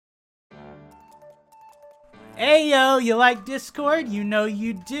Ayo, you like Discord? You know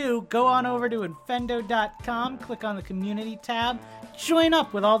you do. Go on over to Infendo.com, click on the community tab, join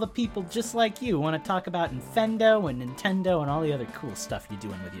up with all the people just like you who want to talk about Infendo and Nintendo and all the other cool stuff you're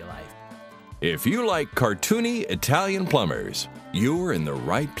doing with your life. If you like cartoony Italian plumbers, you're in the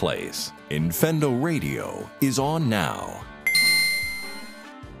right place. Infendo Radio is on now.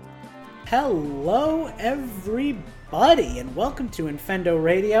 Hello, everybody, and welcome to Infendo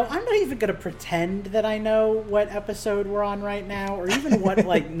Radio. I'm not even going to pretend that I know what episode we're on right now, or even what,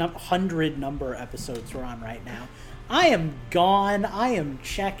 100 number episodes we're on right now. I am gone. I am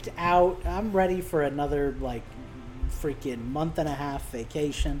checked out. I'm ready for another, freaking month and a half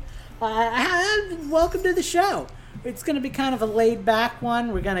vacation. Welcome to the show. It's going to be kind of a laid-back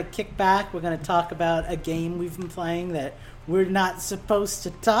one. We're going to kick back. We're going to talk about a game we've been playing that we're not supposed to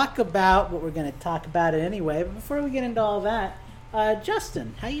talk about, but we're going to talk about it anyway. But before we get into all that,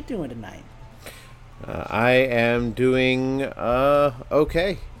 Justin, how you doing tonight? I am doing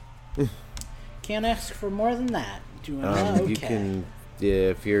okay. Can't ask for more than that. Doing okay. You can,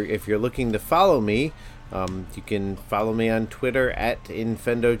 if you're looking to follow me, you can follow me on Twitter at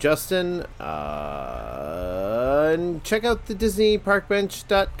InfendoJustin, and check out the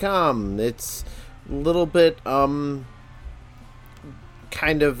DisneyParkbench.com. It's a little bit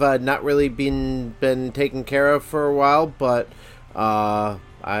kind of not really been taken care of for a while, but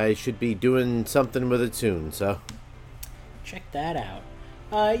I should be doing something with it soon, so check that out.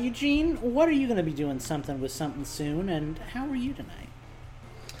 Eugene, what are you going to be doing something soon, and how are you tonight?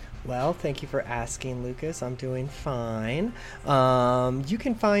 Well, thank you for asking, Lucas. I'm doing fine. You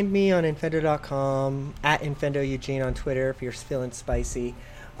can find me on Infendo.com, at InfendoEugene on Twitter if you're feeling spicy.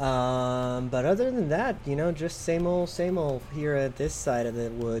 But other than that, just same old here at this side of the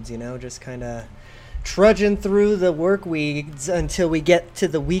woods, just kind of trudging through the work weeks until we get to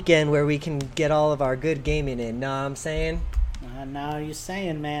the weekend where we can get all of our good gaming in. Know what I'm saying? Now you're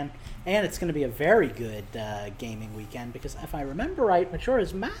saying, man. And it's going to be a very good gaming weekend because if I remember right,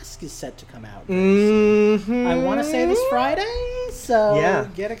 Majora's Mask is set to come out. Mm-hmm. I want to say this Friday, so yeah.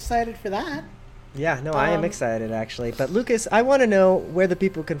 Get excited for that. Yeah, no, I am excited, actually. But, Lucas, I want to know where the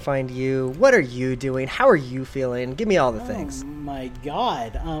people can find you. What are you doing? How are you feeling? Give me all the things. Oh, my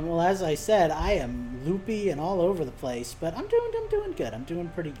God. Well, as I said, I am loopy and all over the place, but I'm doing good. I'm doing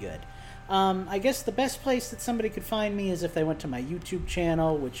pretty good. I guess the best place that somebody could find me is if they went to my YouTube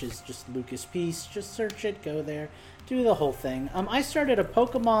channel, which is just Lucas Peace. Just search it, go there, do the whole thing. I started a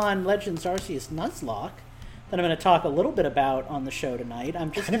Pokemon Legends Arceus Nuzlocke that I'm going to talk a little bit about on the show tonight. I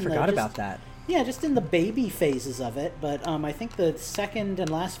forgot about that. Yeah, just in the baby phases of it, but I think the second and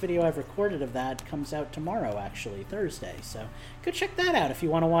last video I've recorded of that comes out tomorrow, actually, Thursday. So go check that out if you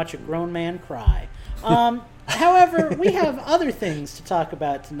want to watch a grown man cry. However, we have other things to talk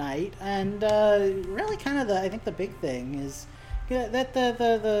about tonight, and really kind of I think the big thing is that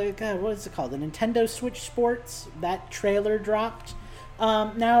the God, what is it called? The Nintendo Switch Sports, that trailer dropped.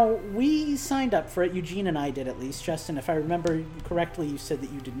 Now, we signed up for it. Eugene and I did, at least. Justin, if I remember correctly, you said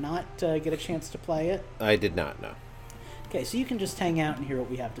that you did not get a chance to play it. I did not, no. Okay, so you can just hang out and hear what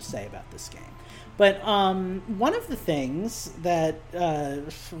we have to say about this game. But one of the things that,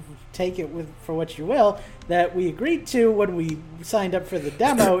 take it for what you will, that we agreed to when we signed up for the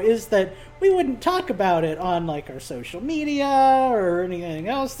demo is that we wouldn't talk about it on our social media or anything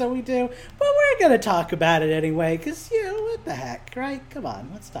else that we do. But we're going to talk about it anyway because, what the heck, right? Come on,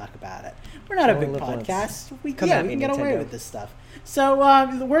 let's talk about it. We're not a big podcast. We can get away with this stuff. So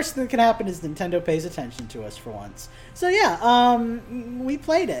the worst thing that can happen is Nintendo pays attention to us for once. So yeah, we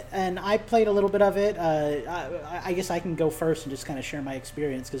played it, and I played a little bit of it. I guess I can go first and just kind of share my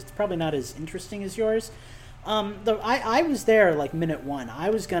experience because it's probably not as interesting as yours. I was there minute one. I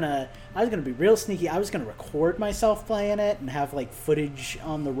was gonna be real sneaky. I was gonna record myself playing it and have footage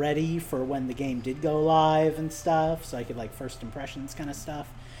on the ready for when the game did go live and stuff, so I could first impressions kind of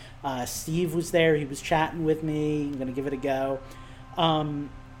stuff. Steve was there. He was chatting with me. I'm gonna give it a go.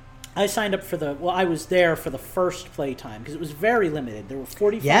 I signed up I was there for the first playtime because it was very limited. There were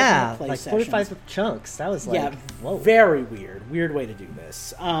 45 minute play sessions. 45 chunks. That was whoa. Very weird way to do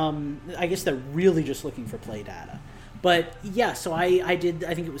this. I guess they're really just looking for play data. But yeah, so I did,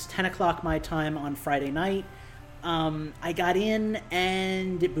 I think it was 10 o'clock my time on Friday night. I got in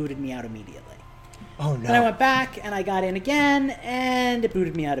and it booted me out immediately. Oh, no. Then I went back, and I got in again, and it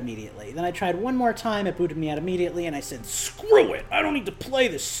booted me out immediately. Then I tried one more time, it booted me out immediately, and I said, screw it! I don't need to play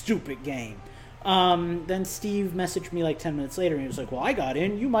this stupid game. Then Steve messaged me 10 minutes later, and he was like, well, I got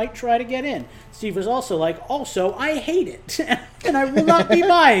in, you might try to get in. Steve was also like, also, I hate it, and I will not be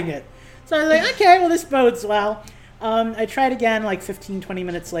buying it. So I was like, okay, well, this bodes well. I tried again like 15, 20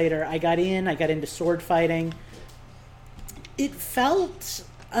 minutes later. I got into sword fighting. It felt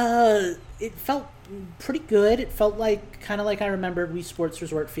pretty good. It felt kind of like I remembered Wii Sports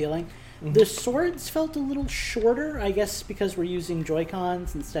Resort feeling. Mm-hmm. The swords felt a little shorter, I guess because we're using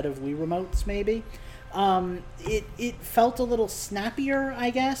Joy-Cons instead of Wii remotes, maybe. It felt a little snappier,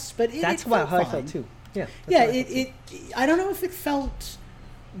 I guess, but that's how I felt too. Yeah. I don't know if it felt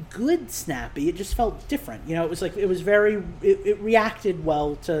good snappy. It just felt different. You know, it reacted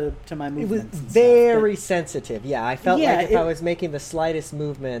well to my movements. It was very sensitive. Yeah, I felt like if I was making the slightest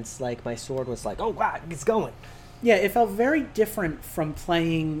movements, like my sword was like, oh wow, it's going. Yeah, it felt very different from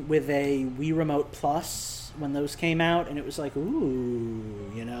playing with a Wii Remote Plus when those came out, and it was like,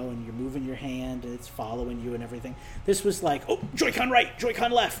 ooh, you know, and you're moving your hand and it's following you and everything. This was like, oh, Joy-Con right,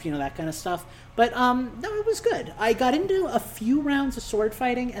 Joy-Con left, you know, that kind of stuff. But no, it was good. I got into a few rounds of sword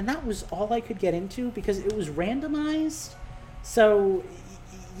fighting, and that was all I could get into because it was randomized. So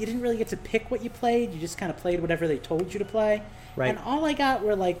you didn't really get to pick what you played. You just kind of played whatever they told you to play. Right. And all I got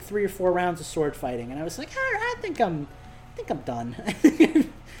were like 3 or 4 rounds of sword fighting, and I was like, I think I'm done.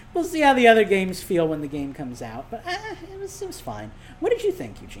 We'll see how the other games feel when the game comes out, but it was fine. What did you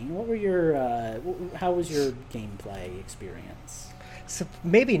think, Eugene? What were your how was your gameplay experience? So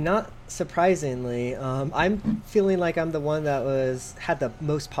maybe not surprisingly, I'm feeling like I'm the one that had the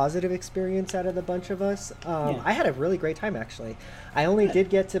most positive experience out of the bunch of us. I had a really great time, actually. I only did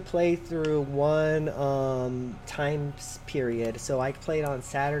get to play through one time period, so I played on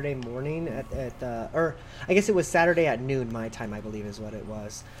Saturday morning or I guess it was Saturday at noon my time, I believe is what it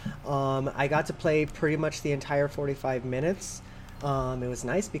was. I got to play pretty much the entire 45 minutes. It was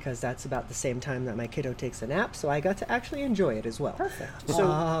nice because that's about the same time that my kiddo takes a nap, so I got to actually enjoy it as well. Perfect.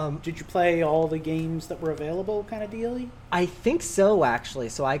 So, did you play all the games that were available, kind of dealy? I think so, actually.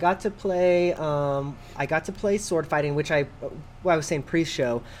 So I got to play. Sword fighting, which I was saying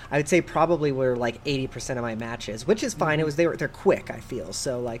pre-show. I would say probably were like 80% of my matches, which is fine. Mm-hmm. They're quick. I feel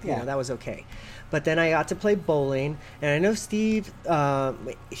so you know that was okay. But then I got to play bowling, and I know Steve,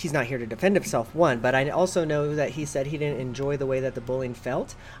 he's not here to defend himself, but I also know that he said he didn't enjoy the way that the bowling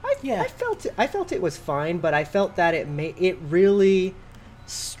felt. I felt it was fine, but I felt that it really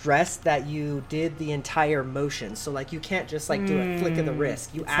stressed that you did the entire motion. So like you can't just like do a flick of the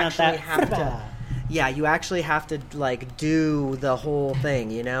wrist. You actually have to. Yeah, you actually have to like do the whole thing,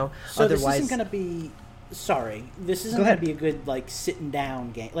 you know? So otherwise, this isn't going to be. Sorry, this isn't going to be a good like sitting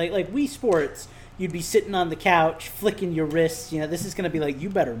down game. Like Wii Sports, you'd be sitting on the couch, flicking your wrists. You know, this is going to be like you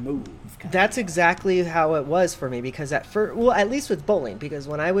better move. That's exactly how it was for me because at least with bowling, because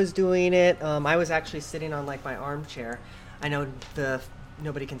when I was doing it, I was actually sitting on like my armchair. I know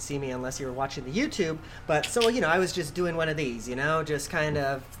nobody can see me unless you're watching the YouTube, but so you know, I was just doing one of these, you know, just kind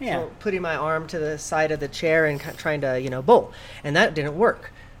of putting my arm to the side of the chair and trying to bowl, and that didn't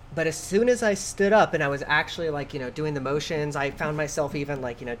work. But as soon as I stood up and I was actually like, you know, doing the motions, I found myself even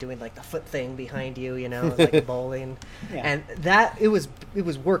like, you know, doing like the foot thing behind you, you know, like bowling. And that it was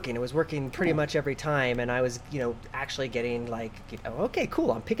working. It was working pretty much every time. And I was, you know, actually getting like, you know, okay,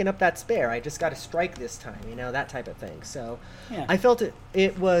 cool. I'm picking up that spare. I just got to strike this time, you know, that type of thing. So I felt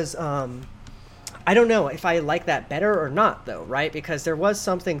it was, I don't know if I like that better or not, though, right? Because there was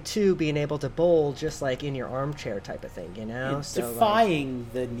something to being able to bowl just like in your armchair type of thing, you know? It's defying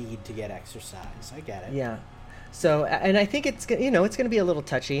the need to get exercise. I get it. Yeah. So, and I think it's going to be a little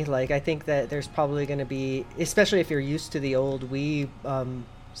touchy. Like, I think that there's probably going to be, especially if you're used to the old Wii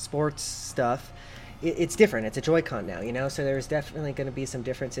sports stuff, it's different. It's a Joy-Con now, you know? So there's definitely going to be some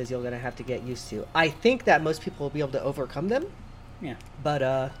differences you're going to have to get used to. I think that most people will be able to overcome them. Yeah.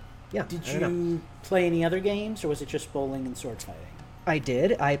 But, yeah. Did you play any other games, or was it just bowling and sword fighting? I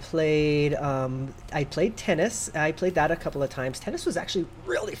did. I played tennis. I played that a couple of times. Tennis was actually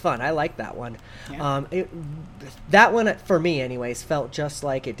really fun. I liked that one. Yeah. That one, for me anyways, felt just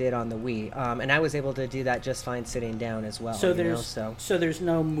like it did on the Wii. And I was able to do that just fine sitting down as well. So there's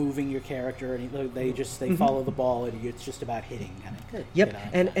no moving your character. They follow the ball, and it's just about hitting. Kind of good. Yep.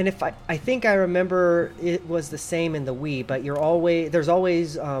 And if I think I remember it was the same in the Wii, but there's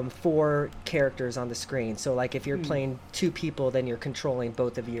always 4 characters on the screen. So like if you're playing 2 people, then you're controlling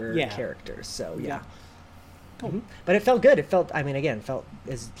both of your characters. So yeah. Cool. Mm-hmm. But it felt good. It felt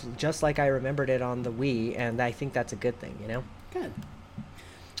as just like I remembered it on the Wii, and I think that's a good thing, you know? Good.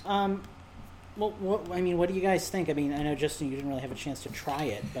 Well, what do you guys think? I mean, I know, Justin, you didn't really have a chance to try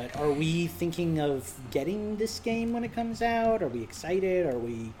it, but are we thinking of getting this game when it comes out? Are we excited? Are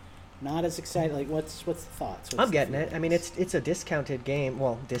we not as excited? Like, what's the thoughts? I'm getting it. I mean, it's a discounted game.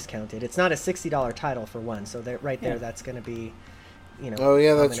 Well, discounted. It's not a $60 title for one, so there, that's going to be, you know. Oh,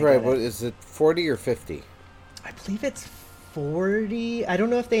 yeah, that's right. What is it, 40 or 50? I believe it's 40. I don't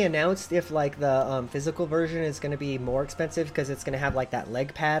know if they announced if like the physical version is going to be more expensive because it's going to have like that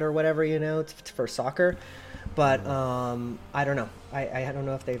leg pad or whatever, for soccer. But I don't know. I don't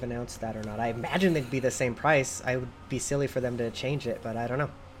know if they've announced that or not. I imagine they'd be the same price. I would be silly for them to change it, but I don't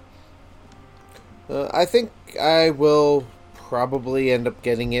know. I think I will probably end up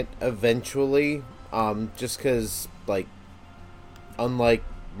getting it eventually, just because, like, unlike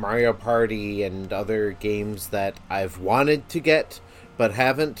Mario Party and other games that I've wanted to get but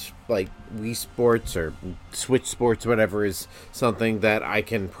haven't, like Wii Sports or Switch Sports, whatever, is something that I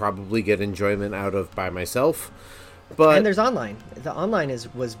can probably get enjoyment out of by myself. But And there's online. The online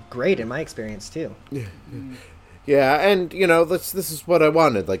was great in my experience too. yeah, and this is what I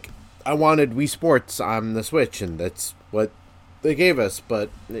wanted. Like, I wanted Wii Sports on the Switch, and that's what they gave us. But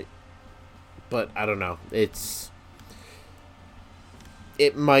I don't know.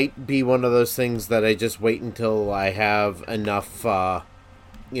 It might be one of those things that I just wait until I have enough,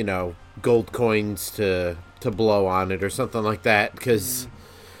 gold coins to blow on it or something like that. Because,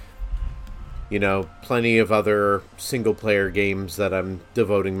 plenty of other single-player games that I'm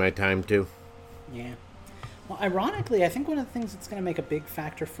devoting my time to. Yeah. Well, ironically, I think one of the things that's going to make a big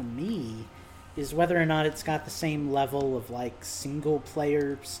factor for me is whether or not it's got the same level of, like,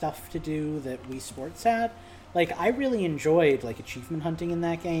 single-player stuff to do that Wii Sports had. Like, I really enjoyed, like, achievement hunting in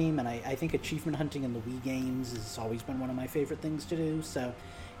that game, and I think achievement hunting in the Wii games has always been one of my favorite things to do, so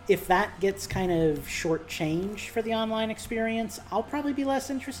if that gets kind of shortchanged for the online experience, I'll probably be less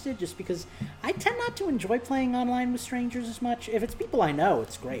interested, just because I tend not to enjoy playing online with strangers as much. If it's people I know,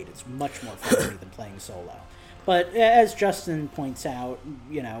 it's great. It's much more fun for me than playing solo. But as Justin points out,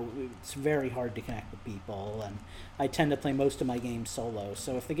 it's very hard to connect with people, and I tend to play most of my games solo.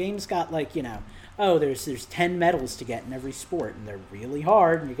 So if the game's got, like, there's 10 medals to get in every sport, and they're really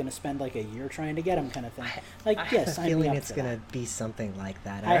hard, and you're going to spend, like, a year trying to get them kind of thing. Like, I yes, have a feeling it's going to be something like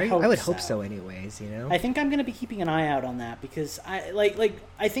that. I would hope so anyways, I think I'm going to be keeping an eye out on that, because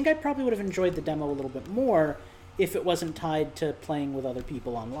I think I probably would have enjoyed the demo a little bit more if it wasn't tied to playing with other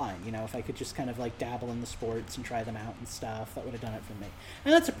people online. If I could just kind of, like, dabble in the sports and try them out and stuff, that would have done it for me.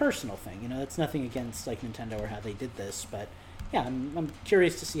 And that's a personal thing, that's nothing against, like, Nintendo or how they did this, but yeah, I'm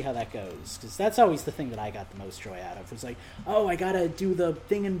curious to see how that goes, because that's always the thing that I got the most joy out of, was like, oh, I gotta do the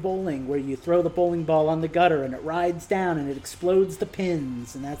thing in bowling where you throw the bowling ball on the gutter and it rides down and it explodes the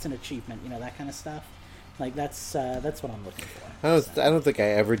pins, and that's an achievement, that kind of stuff. Like, that's what I'm looking for. I don't think I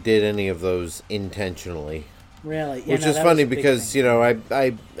ever did any of those intentionally. Really? Yeah, Which is funny because,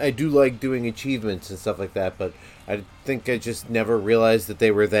 I do like doing achievements and stuff like that, but I think I just never realized that they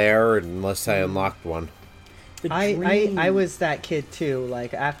were there unless I unlocked one. I was that kid too.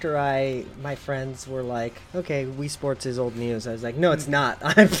 Like, after my friends were like, okay, Wii Sports is old news, I was like, no, it's not.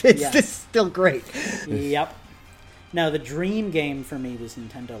 It's still great. Yep. Now, the dream game for me was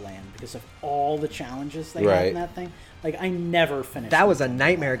Nintendo Land because of all the challenges they had in that thing. Like, I never finished. That was a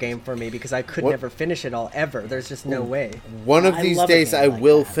nightmare game for me because I could never finish it all ever. There's just no way. One of these days, I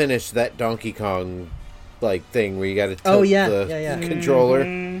will finish that Donkey Kong thing where you got to tilt the controller.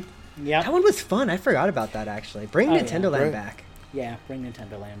 Mm-hmm. Yeah, that one was fun. I forgot about that actually. Bring Nintendo Land back. Yeah, bring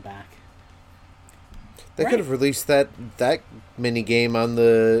Nintendo Land back. They could have released that mini game on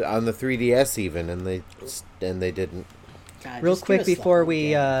the 3DS even, and they didn't. God, real quick before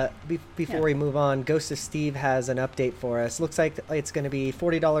we move on, Ghost of Steve has an update for us. Looks like it's going to be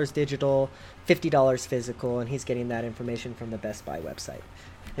 $40 digital, $50 physical, and he's getting that information from the Best Buy website.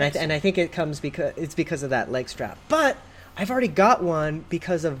 And I think it comes because of that leg strap. But I've already got one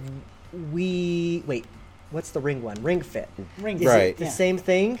because of what's the Ring one? Ring Fit. Ring Is Fit. it the same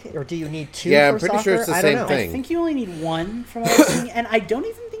thing, or do you need two? Yeah, for I'm pretty soccer? sure it's the I same don't know. thing. I think you only need one from what I've seen, and I don't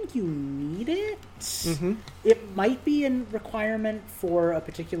even think you need it. Mm-hmm. It might be a requirement for a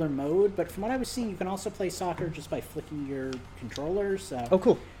particular mode, but from what I was seeing, you can also play soccer just by flicking your controller. So. Oh,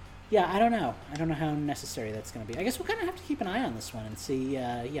 cool. Yeah, I don't know. I don't know how necessary that's going to be. I guess we'll kind of have to keep an eye on this one and see,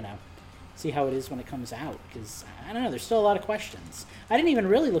 see how it is when it comes out. Because, I don't know, there's still a lot of questions. I didn't even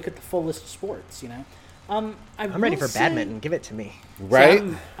really look at the full list of sports, I'm ready for badminton. Give it to me. Right?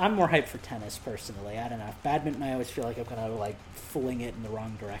 So I'm more hyped for tennis, personally. I don't know. Badminton, I always feel like I'm kind of, fooling it in the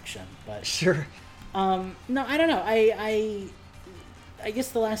wrong direction. But Sure. no, I don't know. I guess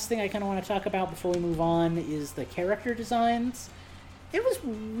the last thing I kind of want to talk about before we move on is the character designs. It was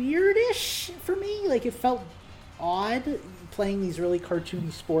weirdish for me. Like, it felt odd playing these really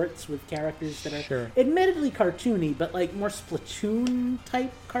cartoony sports with characters that are admittedly cartoony, but, more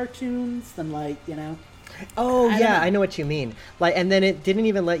Splatoon-type cartoons than, Oh I don't yeah, know. I know what you mean. Like, and then it didn't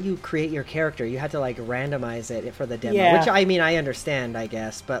even let you create your character. You had to like randomize it for the demo, Yeah. which I mean I understand, I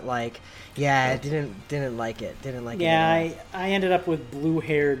guess, but like, yeah, didn't like it. Didn't like Yeah, it. At all. I ended up with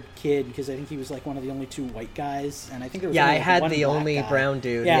blue-haired kid because I think he was like one of the only 2 white guys, and I think there was Yeah, only, I like, had one the black only guy. brown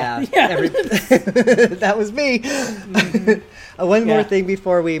dude. Yeah, Yeah, yeah. that was me. One more Yeah. thing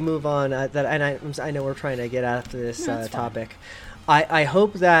before we move on, I know we're trying to get after this No, it's fine. topic. I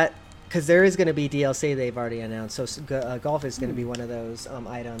hope that, because there is going to be DLC they've already announced, so golf is going to be one of those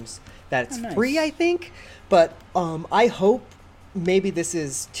items that's Oh, nice. free, I think. But I hope, maybe this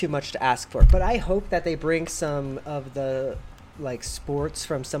is too much to ask for, but I hope that they bring some of the like sports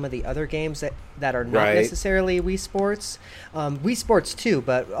from some of the other games that are not Right. necessarily Wii Sports. Wii Sports too,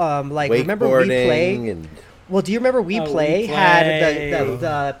 but like remember Wii Play? Wakeboarding and Well, do you remember Wii Oh, Play Wii had Play.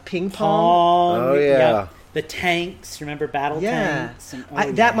 the ping pong? Pong. Oh, yeah. The tanks. Remember battle Yeah, tanks?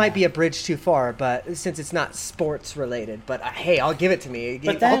 And, that might be a bridge too far, but since it's not sports related, but hey, I'll give it to me.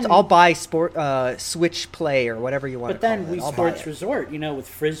 But then- I'll buy Switch Play or whatever you want But to call then it. Wii I'll buy Sports it. Resort, with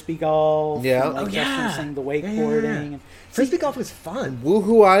frisbee golf. Yeah. And, like, Oh, yeah. referencing the Yeah, yeah, wakeboarding. yeah. And, Frisbee golf was fun.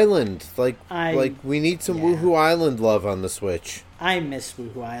 Woohoo Island. Like I- we need some Yeah. Woohoo Island love on the Switch. I miss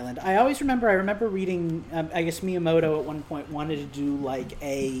Woohoo Island. I remember reading, I guess Miyamoto at one point wanted to do like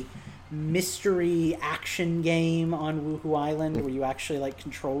a mystery action game on Woohoo Island where you actually like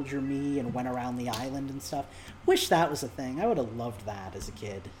controlled your Mii and went around the island and stuff. Wish that was a thing. I would have loved that as a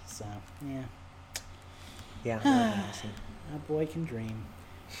kid. So, yeah. Yeah, that was awesome. A boy can dream.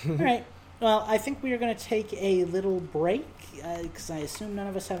 All right. Well, I think we are going to take a little break because I assume none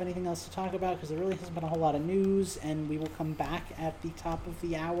of us have anything else to talk about because there really hasn't been a whole lot of news, and we will come back at the top of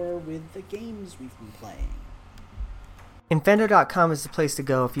the hour with the games we've been playing. Infendo.com is the place to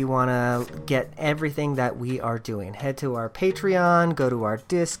go if you want to get everything that we are doing. Head to our Patreon, go to our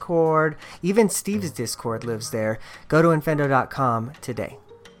Discord. Even Steve's Discord lives there. Go to Infendo.com today.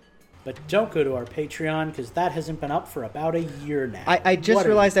 But don't go to our Patreon because that hasn't been up for about a year now. I just What a-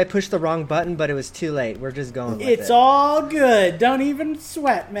 realized I pushed the wrong button, but it was too late. We're just going with It's it. all good. Don't even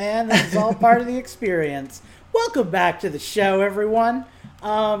sweat, man. This is all part of the experience. Welcome back to the show, everyone.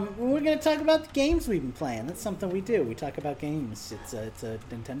 We're going to talk about the games we've been playing. That's something we do. We talk about games. It's a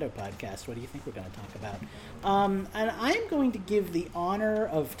Nintendo podcast. What do you think we're going to talk about? And I'm going to give the honor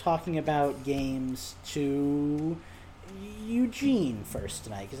of talking about games to Eugene first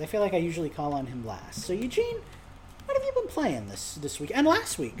tonight because I feel like I usually call on him last. So, Eugene, what have you been playing this week and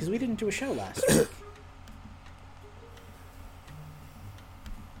last week? Because we didn't do a show last week.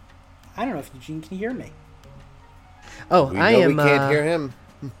 I don't know if Eugene can hear me. Oh, We I know am. we can't hear him.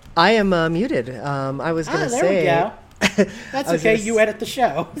 I am muted. I was going to there say. we go. That's I was okay. gonna You edit the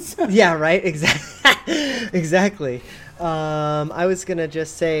show. Yeah, right. Exactly. I was gonna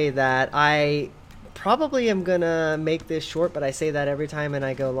just say that I probably am gonna make this short, but I say that every time and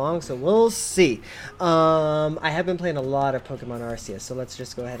I go long, so we'll see. I have been playing a lot of Pokemon Arceus, so let's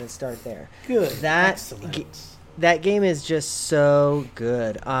just go ahead and start there. Good. That Excellent. that game is just so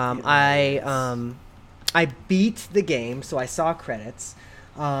good. I beat the game, so I saw credits.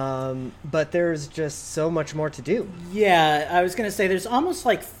 But there's just so much more to do. Yeah, I was going to say there's almost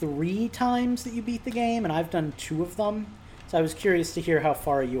like 3 times that you beat the game, and I've done 2 of them. So I was curious to hear how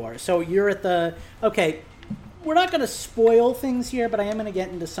far you are. So you're at the... Okay, we're not going to spoil things here, but I am going to get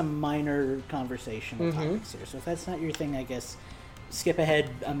into some minor conversational topics here. So if that's not your thing, I guess skip ahead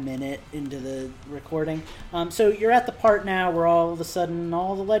a minute into the recording. So you're at the part now where all of a sudden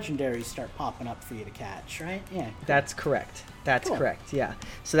all the legendaries start popping up for you to catch, right? Yeah. That's correct. That's Cool. correct. Yeah.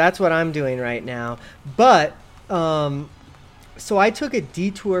 So that's what I'm doing right now. But so I took a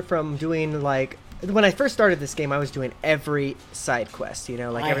detour from doing like when I first started this game, I was doing every side quest, like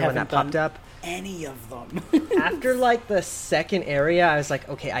I everyone that haven't done popped up. any of them. After like the second area, I was like,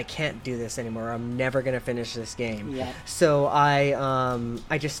 okay, I can't do this anymore. I'm never gonna finish this game. Yeah. So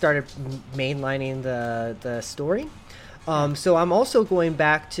I just started mainlining the story. So I'm also going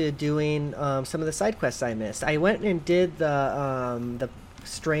back to doing some of the side quests I missed. I went and did the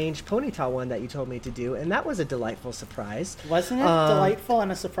strange Ponyta one that you told me to do, and that was a delightful surprise. Wasn't it delightful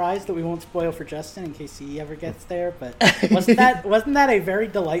and a surprise that we won't spoil for Justin in case he ever gets there? But wasn't that a very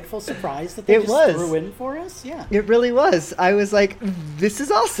delightful surprise that they It just was. threw in for us? Yeah. It really was. I was like, this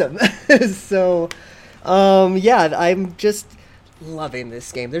is awesome. So, yeah, I'm just loving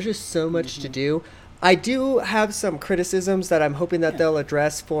this game. There's just so much to do. I do have some criticisms that I'm hoping that they'll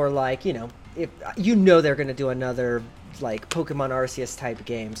address for, like, if they're going to do another, like, Pokemon Arceus type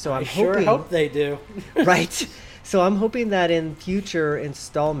game. So I'm I sure hoping, hope they do. right. So I'm hoping that in future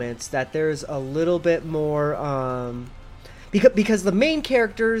installments that there's a little bit more, because the main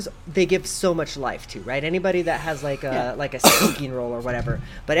characters, they give so much life to, right? Anybody that has like a speaking role or whatever,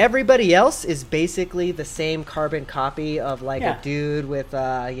 but everybody else is basically the same carbon copy of like a dude with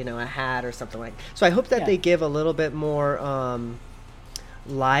a hat or something like. So I hope that they give a little bit more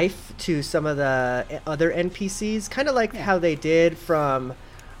life to some of the other NPCs, kind of like how they did from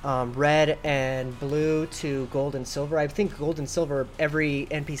Red and Blue to Gold and Silver. I think Gold and Silver, every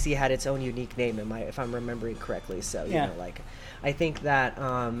NPC had its own unique name, if I'm remembering correctly. So you know, like, I think that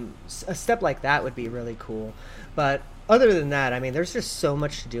a step like that would be really cool. But other than that, I mean, there's just so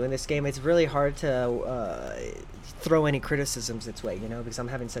much to do in this game. It's really hard to throw any criticisms its way, because I'm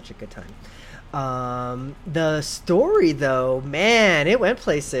having such a good time. The story, though, man, it went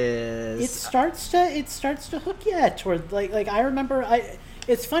places. It starts to hook you toward like I remember.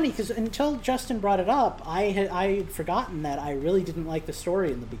 It's funny because until Justin brought it up, I had forgotten that I really didn't like the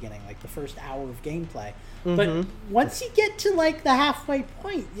story in the beginning, like the first hour of gameplay. But once you get to like the halfway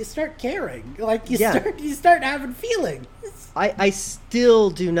point, you start caring. Like you start having feelings. I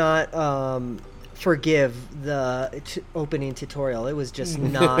still do not forgive the opening tutorial. It was just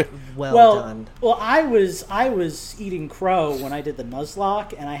not well done. Well, I was eating crow when I did the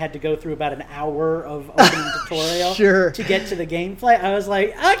Nuzlocke, and I had to go through about an hour of opening tutorial to get to the gameplay. I was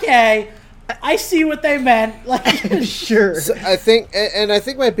like, okay, I see what they meant. Like, sure. So I think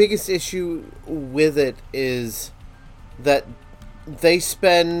my biggest issue with it is that they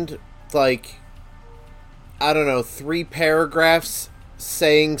spend like, I don't know, 3 paragraphs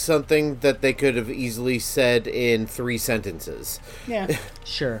saying something that they could have easily said in 3 sentences. Yeah.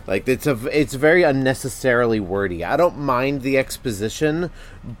 Sure. Like it's very unnecessarily wordy. I don't mind the exposition,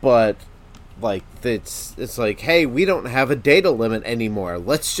 but like it's like, hey, we don't have a data limit anymore.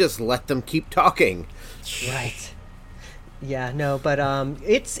 Let's just let them keep talking. Right. Yeah, no, but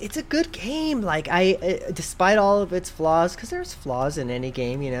it's a good game. Like despite all of its flaws, because there's flaws in any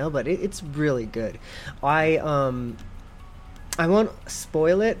game, but it's really good. I won't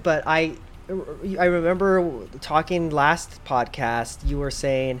spoil it, but I remember talking last podcast, you were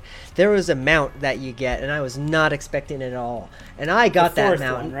saying there was a mount that you get, and I was not expecting it at all. And I got that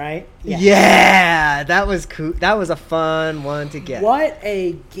mount. One, right? Yeah, that was cool. That was a fun one to get. What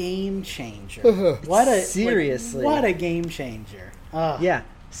a game changer. Seriously. What a game changer. Yeah,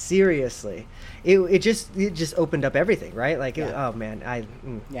 seriously. It just opened up everything, right? Like, oh man,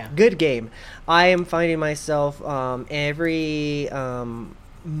 good game. I am finding myself every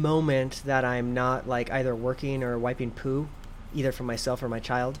moment that I'm not like either working or wiping poo, either for myself or my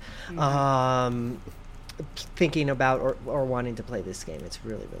child, thinking about or wanting to play this game. It's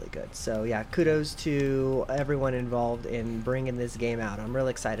really, really good. So yeah, kudos to everyone involved in bringing this game out. I'm really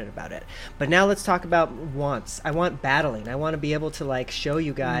excited about it. But now let's talk about wants. I want battling. I want to be able to like show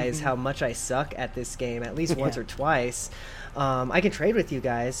you guys how much I suck at this game at least once or twice. I can trade with you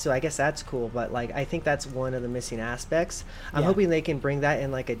guys, so I guess that's cool, but like I think that's one of the missing aspects. I'm hoping they can bring that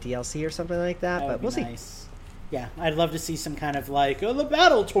in like a DLC or something like that, but we'll see. Yeah, I'd love to see some kind of like the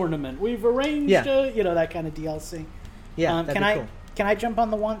battle tournament. We've arranged, that kind of DLC. Yeah, that'd be cool. Can I jump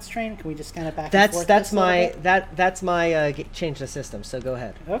on the wants train? Can we just kind of back and forth? That's my change the system. So go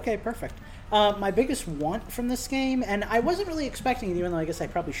ahead. Okay, perfect. My biggest want from this game, and I wasn't really expecting it, even though I guess I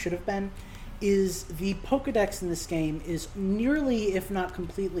probably should have been, is the Pokedex in this game is nearly, if not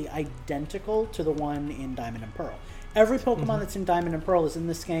completely, identical to the one in Diamond and Pearl. Every Pokemon that's in Diamond and Pearl is in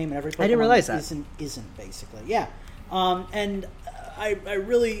this game, and every Pokemon I didn't realize that isn't basically. Yeah. And I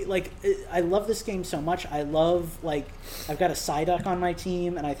really, I love this game so much. I love, I've got a Psyduck on my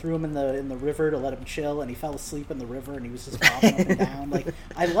team, and I threw him in the river to let him chill, and he fell asleep in the river, and he was just bobbing up and down.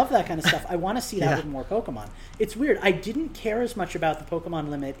 I love that kind of stuff. I want to see that with more Pokemon. It's weird. I didn't care as much about the Pokemon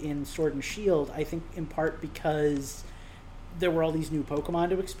limit in Sword and Shield, I think in part because there were all these new Pokemon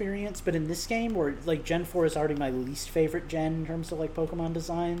to experience, but in this game, where Gen 4 is already my least favorite gen in terms of Pokemon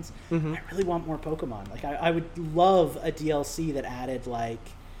designs, I really want more Pokemon. I would love a DLC that added 200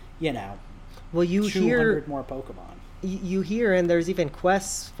 more Pokemon. You hear, and there's even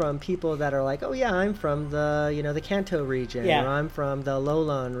quests from people that are like, oh yeah, I'm from the Kanto region, or I'm from the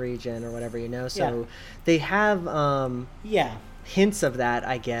Alolan region, or whatever, so they have hints of that,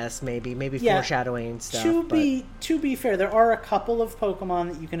 I guess, maybe foreshadowing stuff. To be fair, there are a couple of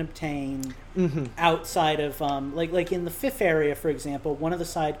Pokemon that you can obtain outside of like in the 5th area, for example. One of the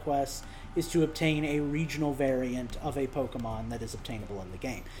side quests is to obtain a regional variant of a Pokemon that is obtainable in the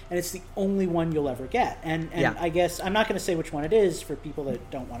game, and it's the only one you'll ever get. And I guess I'm not going to say which one it is for people that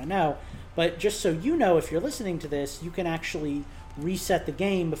don't want to know, but just so you know, if you're listening to this, you can actually reset the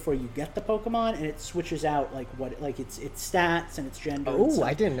game before you get the Pokemon, and it switches out its stats and its gender. Oh,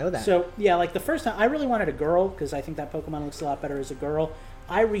 I didn't know that. So yeah, like the first time I really wanted a girl because I think that Pokemon looks a lot better as a girl.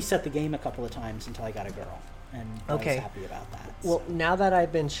 I reset the game a couple of times until I got a girl, and I was happy about that. Well, now that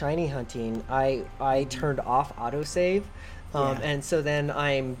I've been shiny hunting, I turned off autosave. And so then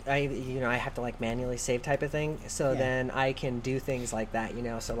I have to like manually save type of thing. So then I can do things like that,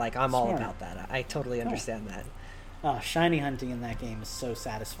 so like I'm all about that. I totally understand that. Oh, shiny hunting in that game is so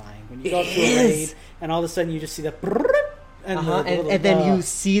satisfying. When you go up to a raid and all of a sudden you just see the and then you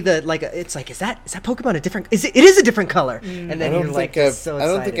see it's like is that Pokemon a different? It is a different color, and then you're like so excited. I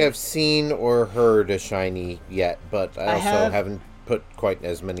don't think I've seen or heard a shiny yet, but I also haven't put quite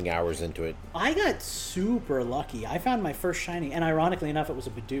as many hours into it. I got super lucky. I found my first shiny, and ironically enough, it was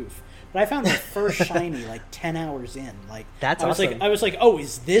a Bidoof. But I found my first shiny like 10 hours in. Like that's awesome. I was like, oh,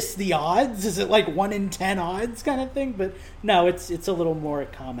 is this the odds? Is it like 1 in 10 odds kind of thing? But no, it's a little more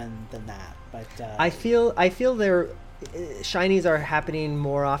common than that. But I feel their shinies are happening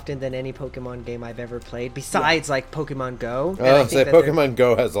more often than any Pokemon game I've ever played. Besides like Pokemon Go. Pokemon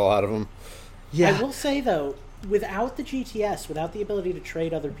Go has a lot of them. Yeah. I will say though, without the GTS, without the ability to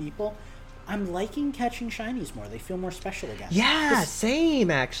trade other people, I'm liking catching shinies more. They feel more special again. Yeah,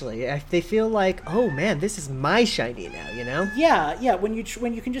 same actually. They feel like, oh man, this is my shiny now, Yeah. When you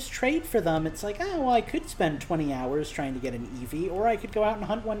can just trade for them, it's like, oh, well, I could spend 20 hours trying to get an Eevee, or I could go out and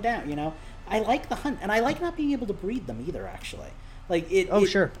hunt one down. I like the hunt, and I like not being able to breed them either. Actually,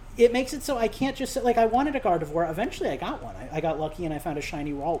 sure. It makes it so I can't just like I wanted a Gardevoir. Eventually, I got one. I got lucky and I found a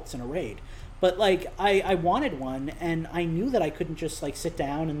shiny Ralts in a raid. But, I wanted one, and I knew that I couldn't just, sit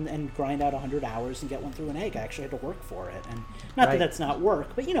down and grind out 100 hours and get one through an egg. I actually had to work for it. And not that that's not work,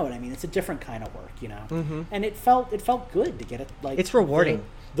 but you know what I mean. It's a different kind of work, Mm-hmm. And it felt good to get it, it's rewarding.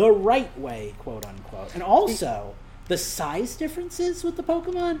 The right way, quote unquote. And also, the size differences with the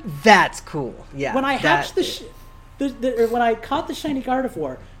Pokemon. That's cool, yeah. When I hatched when I caught the shiny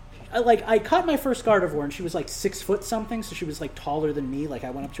Gardevoir, I caught my first Gardevoir, and she was 6 foot something, so she was taller than me. I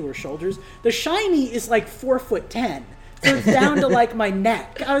went up to her shoulders. The shiny is 4'10", so it's down to my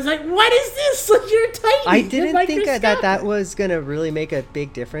neck. I was like, "What is this? You're tiny." I didn't think that was gonna really make a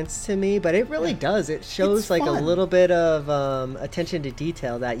big difference to me, but it really does. It shows a little bit of attention to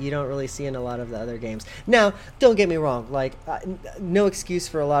detail that you don't really see in a lot of the other games. Now, don't get me wrong. No excuse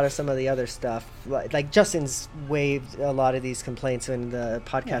for a lot of some of the other stuff. Justin's waived a lot of these complaints in the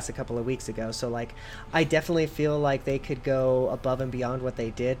podcast a couple of weeks ago. So I definitely feel like they could go above and beyond what they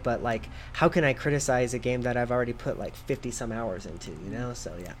did. But how can I criticize a game that I've already put 50 some hours into?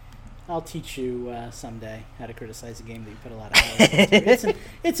 So yeah. I'll teach you someday how to criticize a game that you put a lot of hours into.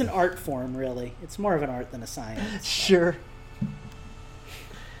 It's an art form, really. It's more of an art than a science. Sure.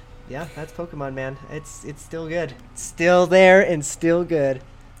 Yeah, that's Pokemon, man. It's still good. It's still there and still good.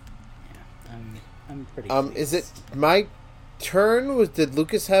 Yeah, I'm pretty. Is it my turn? Did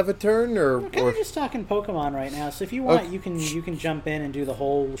Lucas have a turn, or we're kind of just talking Pokemon right now? So if you want, you can jump in and do the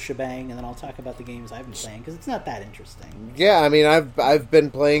whole shebang, and then I'll talk about the games I've been playing because it's not that interesting. Yeah, I mean, I've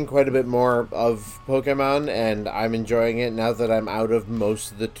been playing quite a bit more of Pokemon, and I'm enjoying it now that I'm out of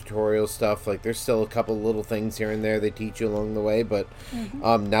most of the tutorial stuff. There's still a couple little things here and there they teach you along the way, but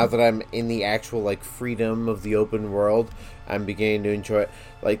now that I'm in the actual freedom of the open world, I'm beginning to enjoy it.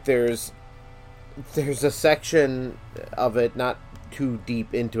 There's a section of it, not too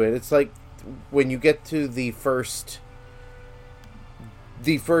deep into it. It's when you get to the first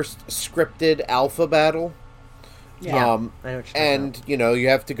scripted alpha battle. Yeah, I know what you're and about. You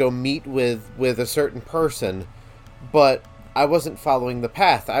have to go meet with a certain person, but I wasn't following the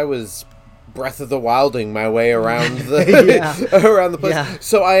path. I was Breath of the Wilding my way around the around the place. Yeah.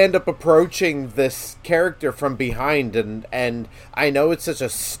 So I end up approaching this character from behind, and I know it's such a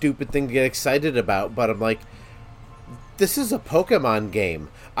stupid thing to get excited about, but I'm like, this is a Pokemon game.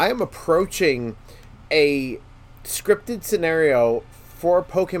 I am approaching a scripted scenario for a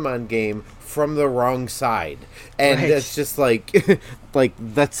Pokemon game from the wrong side. And it's just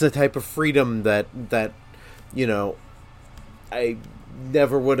that's the type of freedom that I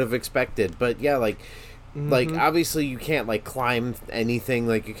never would have expected. But yeah, obviously you can't climb anything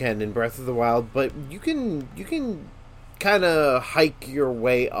like you can in Breath of the Wild, but you can kind of hike your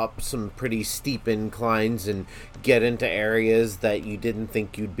way up some pretty steep inclines and get into areas that you didn't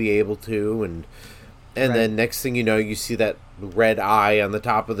think you'd be able to, and then next thing you know, you see that red eye on the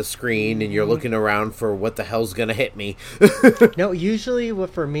top of the screen, and you're looking around for what the hell's gonna hit me. No, usually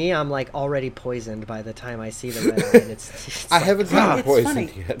for me, I'm already poisoned by the time I see the red eye. And it's I haven't gotten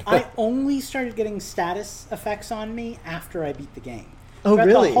poisoned funny. yet. I only started getting status effects on me after I beat the game. Oh,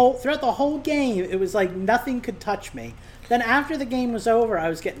 really? Throughout the whole game, it was like nothing could touch me. Then after the game was over, I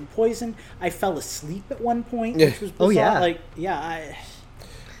was getting poisoned. I fell asleep at one point, which was bizarre. Oh, yeah. Like,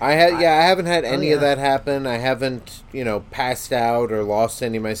 I haven't had any of that happen. I haven't, passed out or lost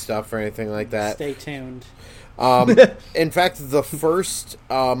any of my stuff or anything like that. Stay tuned. In fact, the first,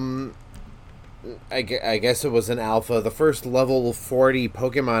 I guess it was an alpha, the first level 40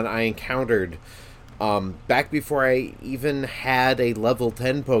 Pokemon I encountered, back before I even had a level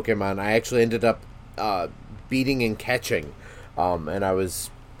 10 Pokemon, I actually ended up beating and catching, and I was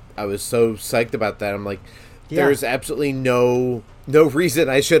so psyched about that. I'm like, there's absolutely no reason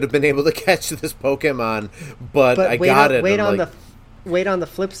I should have been able to catch this Pokemon, but I got it. Wait on the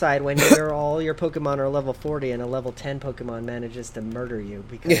flip side when all your Pokemon are level 40 and a level 10 Pokemon manages to murder you.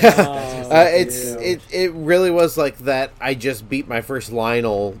 Because it really was like that. I just beat my first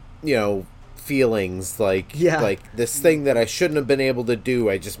Lionel, feelings like this thing that I shouldn't have been able to do,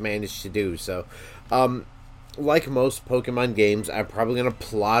 I just managed to do. So, like most Pokemon games, I'm probably going to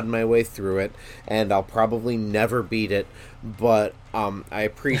plod my way through it, and I'll probably never beat it, but I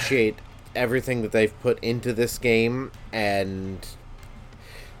appreciate everything that they've put into this game, and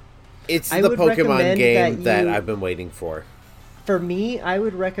it's the Pokemon game that I've been waiting for. For me, I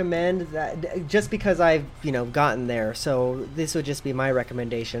would recommend that, just because I've, gotten there, so this would just be my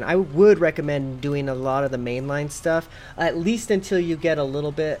recommendation. I would recommend doing a lot of the mainline stuff, at least until you get a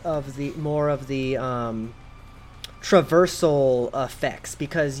little bit of the traversal effects,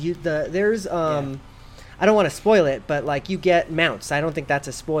 because there's I don't want to spoil it, but like you get mounts. I don't think that's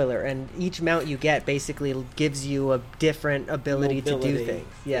a spoiler, and each mount you get basically gives you a different ability to do things.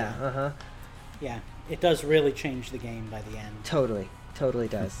 Yeah. It does really change the game by the end. Totally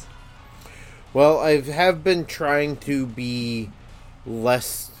does. Well, I have been trying to be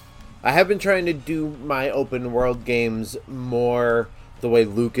less. I have been trying to do my open world games more the way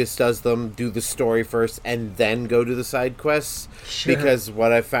Lucas does them, do the story first and then go to the side quests. Sure. Because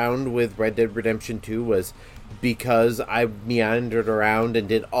what I found with Red Dead Redemption 2 was, because I meandered around and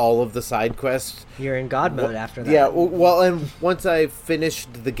did all of the side quests, you're in God mode after that. Yeah, well, and once I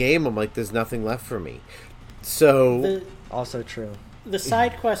finished the game, I'm like, there's nothing left for me. So also true. The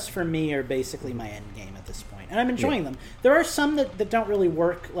side quests for me are basically my end game at this point, and I'm enjoying them. There are some that don't really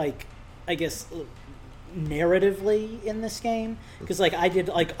work, like, I guess, narratively in this game, because I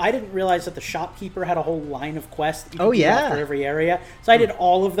didn't realize that the shopkeeper had a whole line of quests that you could do after every area, so I did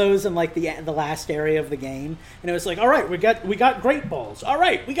all of those in like the last area of the game, and it was like, all right, we got great balls, all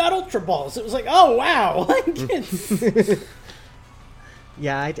right, we got ultra balls. It was like, oh wow.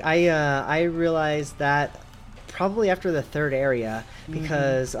 Yeah, I realized that probably after the third area,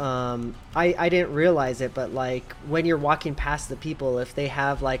 because I didn't realize it, but like when you're walking past the people, if they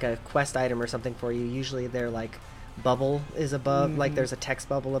have like a quest item or something for you, usually their like bubble is above, like there's a text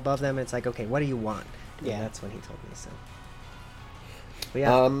bubble above them. It's like, okay, what do you want? Yeah, and that's when he told me. So, but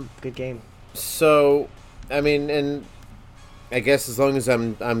yeah, good game. So, I mean, and I guess as long as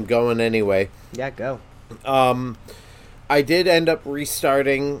I'm going anyway. Yeah, go. I did end up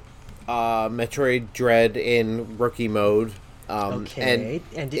restarting Metroid Dread in rookie mode. Okay,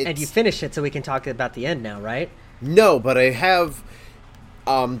 and you finished it, so we can talk about the end now, right? No, but I have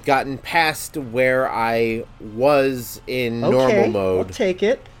gotten past where I was in normal mode. I'll take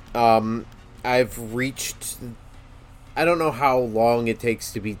it. I've reached. I don't know how long it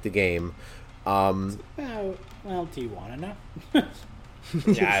takes to beat the game. Well, do you want to know?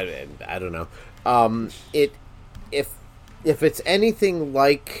 Yeah, I don't know. If it's anything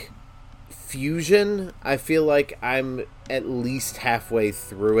like Fusion, I feel like I'm at least halfway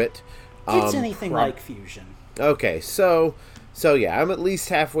through it. It's anything like Fusion. Okay, so yeah, I'm at least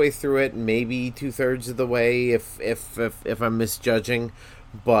halfway through it, maybe 2/3 of the way if I'm misjudging,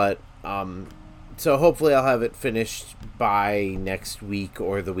 but so hopefully I'll have it finished by next week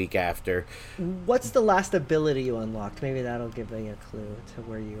or the week after. What's the last ability you unlocked? Maybe that'll give me a clue to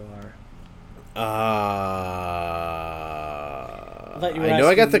where you are. I know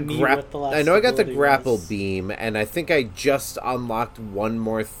I got the grapple beam, and I think I just unlocked one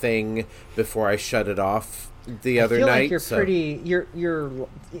more thing before I shut it off the other night. Like you're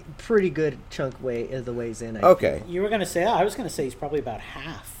pretty good chunk of the ways in. Okay. You were gonna say? I was gonna say he's probably about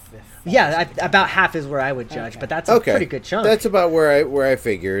half. About half is where I would judge, but that's a pretty good chunk. That's about where I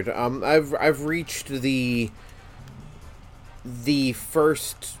figured. I've reached the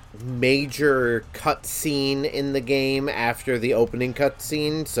first major cutscene in the game after the opening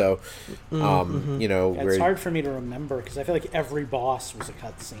cutscene, so it's hard for me to remember because I feel like every boss was a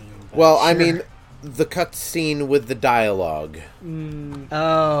cutscene. Well, sure. I mean, the cutscene with the dialogue.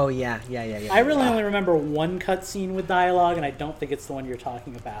 Oh, yeah. I really only remember one cutscene with dialogue, and I don't think it's the one you're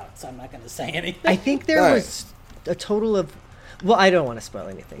talking about, so I'm not going to say anything. I think there All was a total of... Well, I don't want to spoil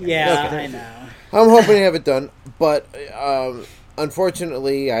anything. Yeah, Okay. I know. I'm hoping to have it done, but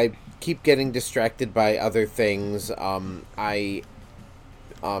unfortunately, I keep getting distracted by other things. I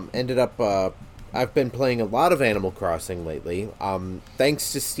ended up... I've been playing a lot of Animal Crossing lately.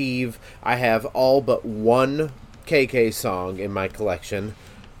 Thanks to Steve, I have all but one KK song in my collection,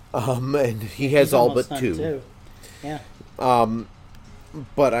 and he has He's all almost but done, two. too. Yeah.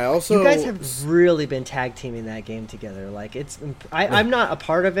 But I also... You guys have really been tag teaming that game together. Like I'm not a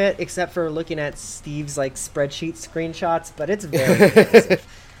part of it except for looking at Steve's like spreadsheet screenshots, but it's very impressive.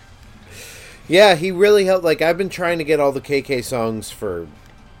 Yeah, he really helped. Like, I've been trying to get all the KK songs for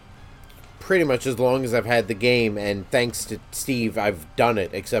pretty much as long as I've had the game, and thanks to Steve, I've done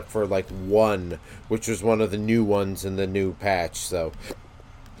it, except for, like, one, which was one of the new ones in the new patch, so...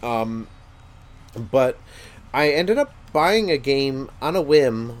 But I ended up buying a game on a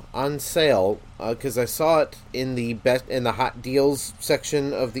whim, on sale, because I saw it in the hot deals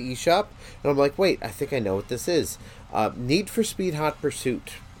section of the eShop, and I'm like, wait, I think I know what this is. Need for Speed Hot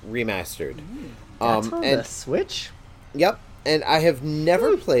Pursuit Remastered. That's on and the Switch? Yep, and I have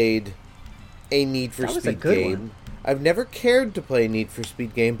never played a Need for That was a Speed good game. one. I've never cared to play a Need for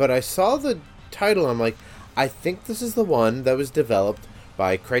Speed game, but I saw the title. I'm like, I think this is the one that was developed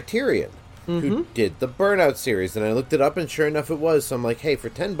by Criterion, who did the Burnout series. And I looked it up, and sure enough, it was. So I'm like, hey, for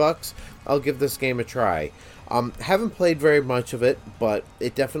 $10, I'll give this game a try. Haven't played very much of it, but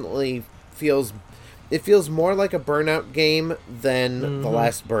it definitely feels more like a Burnout game than the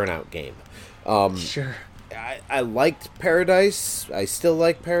last Burnout game. Sure. I liked Paradise. I still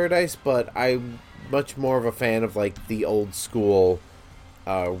like Paradise, but I'm much more of a fan of like the old school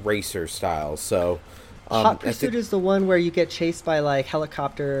racer style. So Hot Pursuit is the one where you get chased by like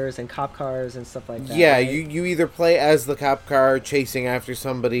helicopters and cop cars and stuff like that. yeah, right? you either play as the cop car chasing after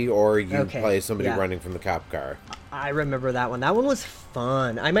somebody, or you Okay, play as somebody yeah. running from the cop car. I remember that one. That one was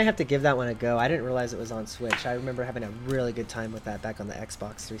fun. I might have to give that one a go. I didn't realize it was on Switch. I remember having a really good time with that back on the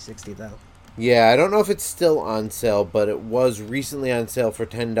Xbox 360 though. Yeah, I don't know if it's still on sale, but it was recently on sale for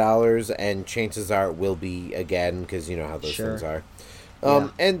 $10, and chances are it will be again, because you know how those Sure. things are. Yeah.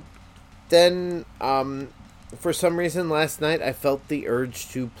 And then, for some reason, last night I felt the urge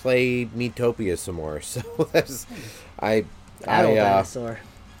to play Miitopia some more. So that's That old dinosaur.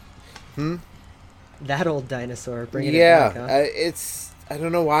 That old dinosaur. Bringing it back, huh? I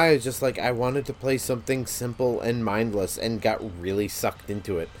don't know why. I was just like, I wanted to play something simple and mindless, and got really sucked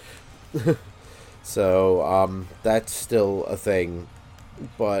into it. So, that's still a thing.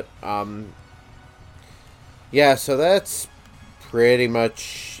 But, yeah, so that's pretty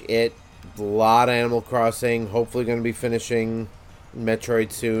much it. A lot of Animal Crossing. Hopefully going to be finishing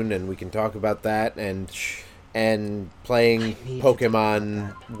Metroid soon, and we can talk about that, and playing need to talk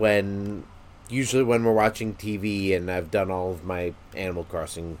Pokemon about usually when we're watching TV, and I've done all of my Animal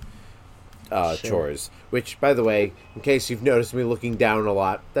Crossing Sure. chores. Which, by the way, in case you've noticed me looking down a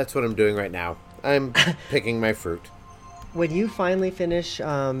lot, that's what I'm doing right now. I'm picking my fruit. When you finally finish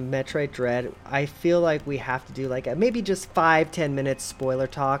Metroid Dread, I feel like we have to do like maybe just 5-10 minutes spoiler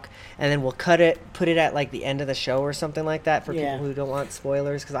talk, and then we'll put it at like the end of the show or something like that for Yeah. people who don't want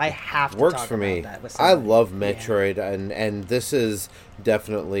spoilers, because I have to Works talk for about me. that with I somebody. love Metroid, and this is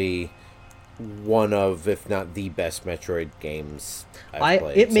definitely one of, if not the best Metroid games I've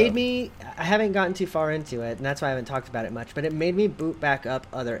played. It made so. me. I haven't gotten too far into it, and that's why I haven't talked about it much. But it made me boot back up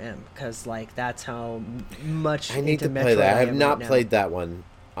Other M, because like that's how much I need into to play Metroid that. I have am not right now. played that one.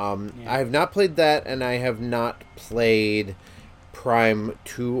 I have not played that, and I have not played Prime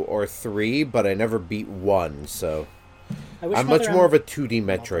 2 or 3, but I never beat 1, so I wish I'm much Mother more M- of a 2D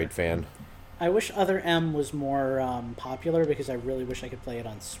Metroid fan. I wish Other M was more popular, because I really wish I could play it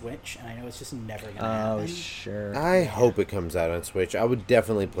on Switch, and I know it's just never going to Oh happen. sure. I hope it comes out on Switch. I would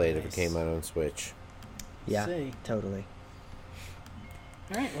definitely play it if it Nice. came out on Switch. Yeah, See. totally.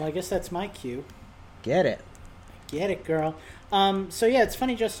 All right, well, I guess that's my cue. Get it. Get it, girl. So yeah, it's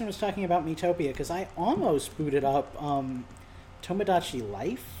funny Justin was talking about Miitopia, because I almost booted up Tomodachi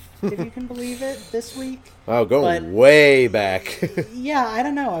Life, if you can believe it, this week. Oh, going But- way back. Yeah, I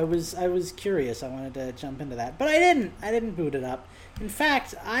don't know. I was curious. I wanted to jump into that, but I didn't. I didn't boot it up. In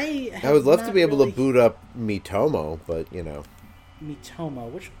fact, I I would love to not be able really- to boot up Miitomo, but you know, Miitomo.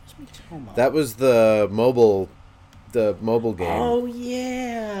 Which was Miitomo? that was the mobile game. Oh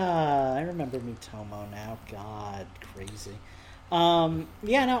yeah, I remember Miitomo now. God, crazy.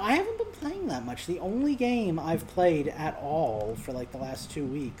 Yeah, no, I haven't been playing that much. The only game I've played at all for like the last 2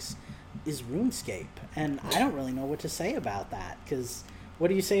 weeks is RuneScape, and I don't really know what to say about that, because what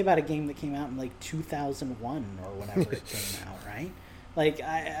do you say about a game that came out in like 2001 or whenever it came out, right? Like,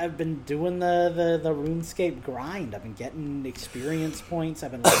 I've been doing the RuneScape grind. I've been getting experience points.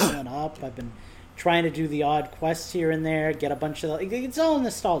 I've been leveling up. I've been trying to do the odd quests here and there, get a bunch of... It's all a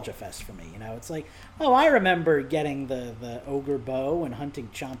nostalgia fest for me, you know? It's like, oh, I remember getting the ogre bow and hunting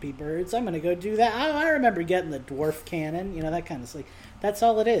chompy birds. I'm going to go do that. Oh, I remember getting the dwarf cannon, you know, that kind of... Like, that's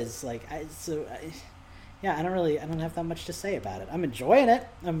all it is. Like, yeah, I don't have that much to say about it. I'm enjoying it.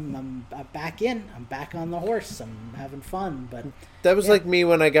 I'm back in. I'm back on the horse. I'm having fun, but... That was like me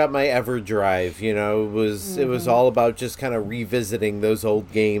when I got my EverDrive, you know, it was all about just kind of revisiting those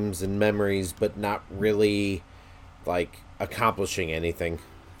old games and memories, but not really, like, accomplishing anything.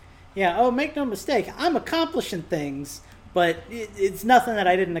 Yeah, oh, make no mistake, I'm accomplishing things, but it's nothing that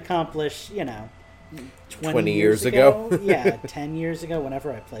I didn't accomplish, you know, 20 years ago. Yeah, 10 years ago,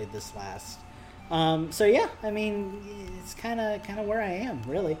 whenever I played this last. So yeah, I mean, it's kind of where I am,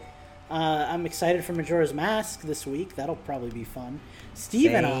 really. I'm excited for Majora's Mask this week. That'll probably be fun.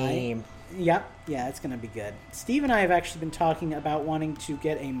 Steve and I... Yep, yeah, it's going to be good. Steve and I have actually been talking about wanting to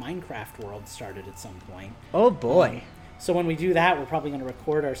get a Minecraft world started at some point. Oh, boy. So when we do that, we're probably going to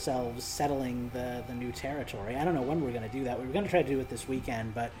record ourselves settling the new territory. I don't know when we're going to do that. We were going to try to do it this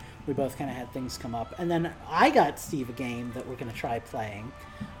weekend, but we both kind of had things come up. And then I got Steve a game that we're going to try playing.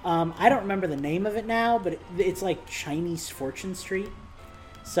 I don't remember the name of it now, but it's like Chinese Fortune Street.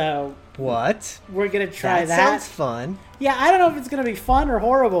 So what? We're going to try that. That sounds fun. Yeah, I don't know if it's going to be fun or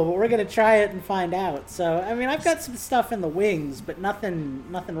horrible, but we're going to try it and find out. So, I mean, I've got some stuff in the wings, but nothing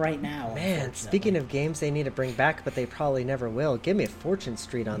right now. Man, speaking of games they need to bring back, but they probably never will, give me a Fortune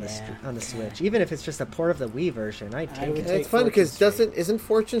Street on the Switch. Even if it's just a port of the Wii version, I'd take it. It's fun because isn't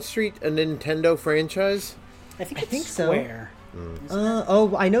Fortune Street a Nintendo franchise? I think Square.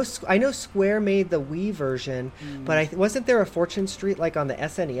 So. I know Square made the Wii version, but wasn't there a Fortune Street like on the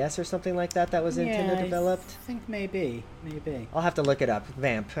SNES or something like that was Nintendo developed? I think maybe. I'll have to look it up,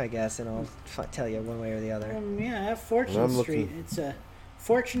 Vamp, I guess, and I'll tell you one way or the other. Yeah, Fortune Street. It's a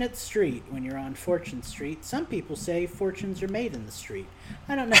fortunate street when you're on Fortune Street. Some people say fortunes are made in the street.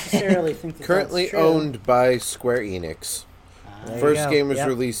 I don't necessarily think that currently that's true. Owned by Square Enix. First game was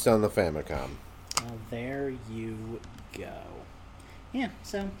released on the Famicom. Well, there you go. Yeah,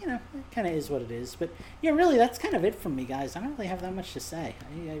 so, you know, it kind of is what it is. But, yeah, really, that's kind of it from me, guys. I don't really have that much to say.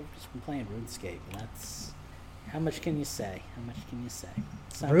 I've just been playing RuneScape, and that's... How much can you say?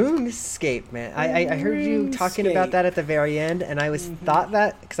 So, RuneScape, man. I heard you talking about that at the very end, and I thought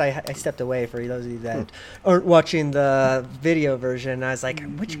that, because I stepped away for those of you that aren't watching the video version, and I was like,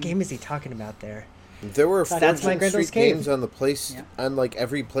 which game is he talking about there? There were Fortune Street games on the on like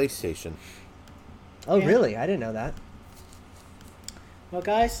every PlayStation. Oh, really? I didn't know that. Well,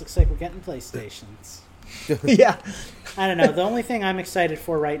 guys, looks like we're getting PlayStations. Yeah. I don't know. The only thing I'm excited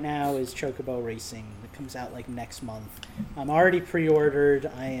for right now is Chocobo Racing. It comes out like next month. I'm already pre-ordered.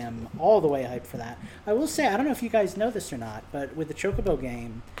 I am all the way hyped for that. I will say, I don't know if you guys know this or not, but with the Chocobo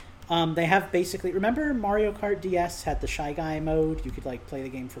game, they have basically... Remember Mario Kart DS had the Shy Guy mode? You could like play the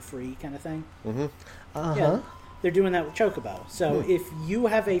game for free kind of thing? Mm-hmm. Uh-huh. Yeah, they're doing that with Chocobo. So if you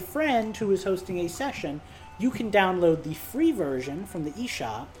have a friend who is hosting a session... You can download the free version from the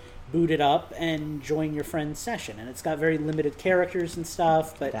eShop, boot it up, and join your friend's session. And it's got very limited characters and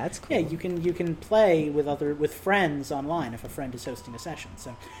stuff. But that's cool. Yeah, you can play with friends online if a friend is hosting a session.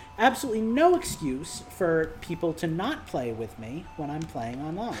 So absolutely no excuse for people to not play with me when I'm playing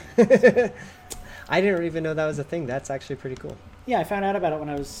online. I didn't even know that was a thing. That's actually pretty cool. Yeah, I found out about it when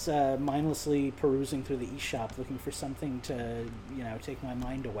I was mindlessly perusing through the eShop looking for something to, you know, take my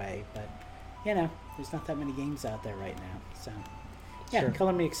mind away. But, you know, there's not that many games out there right now. So, yeah, Sure.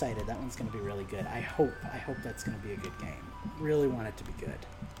 Color Me Excited. That one's going to be really good. I hope that's going to be a good game. Really want it to be good.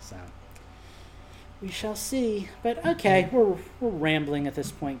 So, we shall see. But, okay, we're rambling at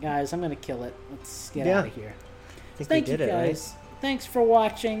this point, guys. I'm going to kill it. Let's get out of here. Thank you, guys. Right? Thanks for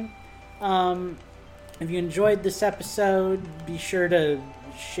watching. If you enjoyed this episode, be sure to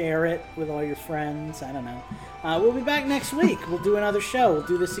share it with all your friends. I don't know. We'll be back next week. We'll do another show. We'll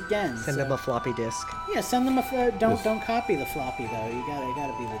do this again. Send them a floppy disk. Yeah, send them a... Don't copy the floppy, though. You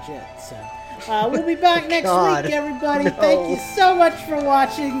gotta be legit. So, we'll be back next week, everybody. No. Thank you so much for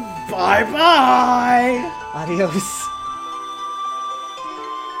watching. Bye-bye. Adios.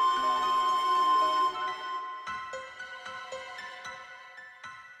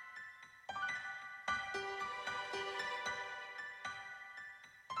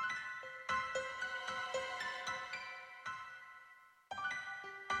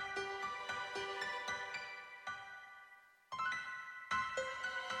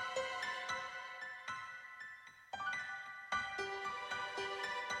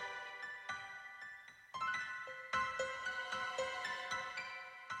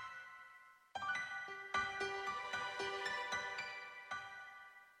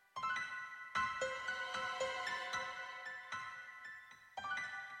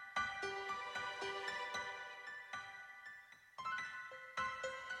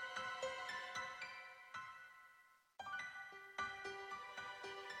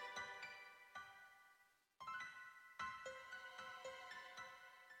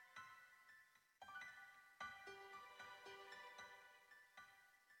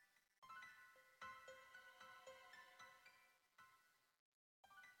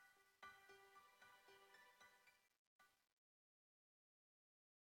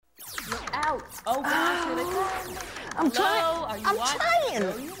 out. Oh, gosh, here they come. I'm trying. Are you I'm watching? trying.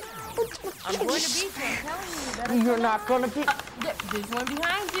 I'm going to beat you. I'm telling you. You better You're come not on. going to be. There's one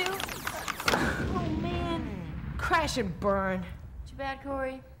behind you. Oh, man. Crash and burn. Too bad,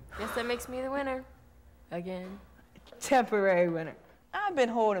 Corey. Guess that makes me the winner. Again. Temporary winner. I've been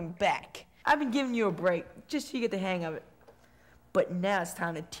holding back. I've been giving you a break just so you get the hang of it. But now it's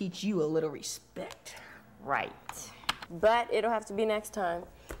time to teach you a little respect. Right. But it'll have to be next time.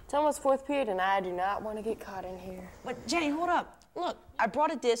 It's almost fourth period, and I do not want to get caught in here. But Jenny, hold up. Look, I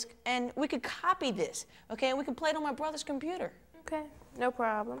brought a disc, and we could copy this, okay? And we can play it on my brother's computer. Okay, no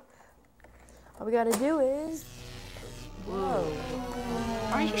problem. All we gotta do is... Whoa.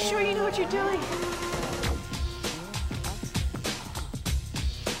 Are you sure you know what you're doing?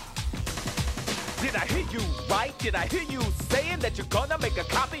 Did I hear you right? Did I hear you saying that you're gonna make a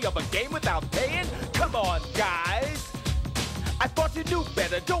copy of a game without paying? Come on, guys. I thought you knew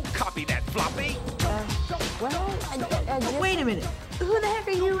better. Don't copy that floppy. Wait a minute. Who the heck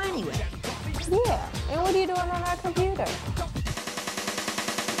are you anyway? Yeah, and what are you doing on our computer?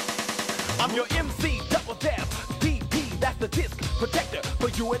 I'm your MC, double def, DP, that's the disc protector. For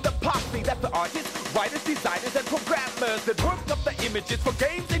you and the posse, that's the artists, writers, designers, and programmers that work up the images for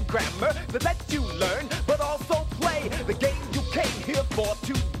games and grammar that let you learn, but also play the game you came here for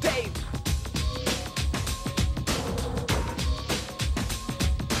today.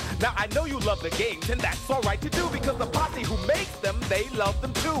 Now I know you love the games, and that's alright to do, because the posse who makes them, they love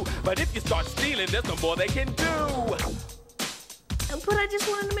them too. But if you start stealing, there's no more they can do. But I just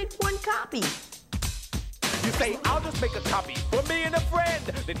wanted to make one copy. You say, I'll just make a copy for me and a friend.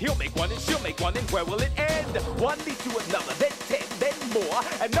 Then he'll make one and she'll make one, and where will it end? One leads to another, then 10, then more.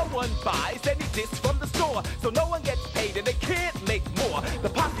 And no one buys any discs from the store. So no one gets paid and they can't make more. The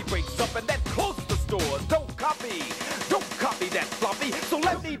posse breaks up and then closes the stores. Don't copy that floppy. So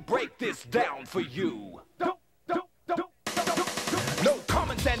let me break this down for you. No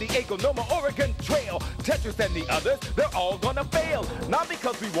Carmen, San Diego, no more Oregon Trail. Tetris and the others, they're all gonna fail. Not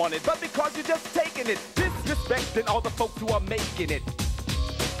because we want it, but because you're just taking it. Disrespecting all the folks who are making it.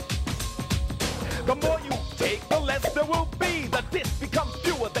 The more you take, the less there will be. The discs become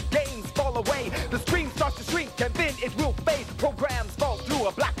fewer, the games fall away. The screen starts to shrink and then it will fade. Programs fall through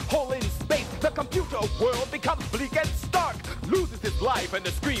a black hole in space. The computer world becomes bleak and stark. Loses its life and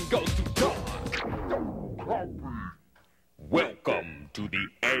the screen goes to dark. Welcome to the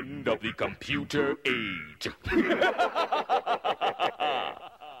end of the computer age.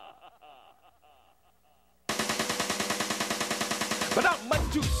 But I'm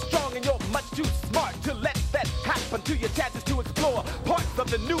much too strong and you're much too smart to let that happen to your chances to explore parts of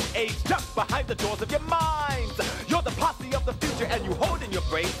the new age just behind the doors of your minds. You're the posse of the future and you hold in your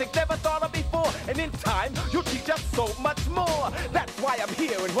brain things never thought of before. And in time, you'll teach us so much more. That's why I'm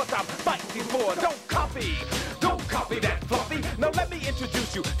here and what I'm fighting for. Don't copy that floppy. Now let me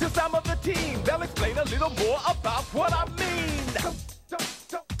introduce you to some of the team. They'll explain a little more about what I mean.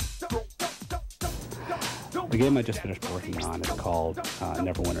 The game I just finished working on is called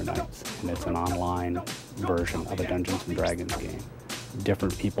Neverwinter Nights, and it's an online version of a Dungeons & Dragons game.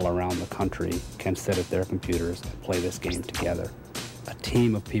 Different people around the country can sit at their computers and play this game together. A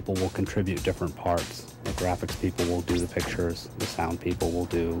team of people will contribute different parts. The graphics people will do the pictures, the sound people will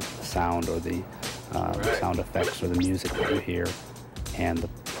do the sound or the sound effects or the music that you hear, and the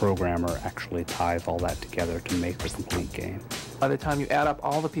programmer actually ties all that together to make the complete game. By the time you add up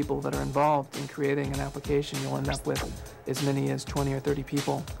all the people that are involved in creating an application, you'll end up with as many as 20 or 30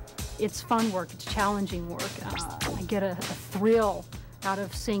 people. It's fun work, it's challenging work. I get a thrill out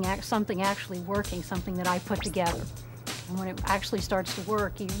of seeing something actually working, something that I put together. And when it actually starts to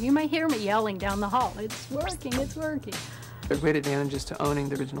work, you may hear me yelling down the hall, it's working, it's working. There are great advantages to owning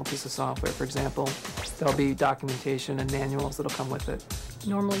the original piece of software. For example, there'll be documentation and manuals that'll come with it.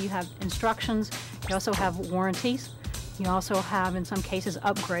 Normally you have instructions, you also have warranties. You also have, in some cases,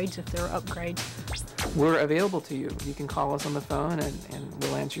 upgrades, if there are upgrades. We're available to you. You can call us on the phone and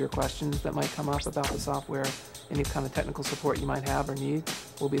we'll answer your questions that might come up about the software. Any kind of technical support you might have or need,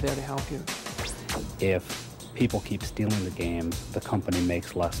 we'll be there to help you. If people keep stealing the games, the company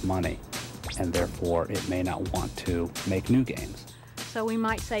makes less money, and therefore it may not want to make new games. So we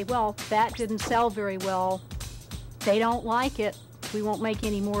might say, well, that didn't sell very well. They don't like it. We won't make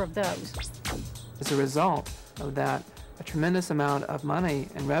any more of those. As a result of that, a tremendous amount of money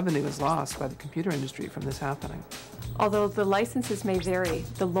and revenue is lost by the computer industry from this happening. Although the licenses may vary,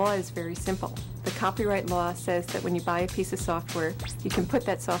 the law is very simple. The copyright law says that when you buy a piece of software, you can put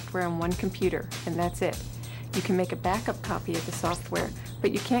that software on one computer, and that's it. You can make a backup copy of the software, but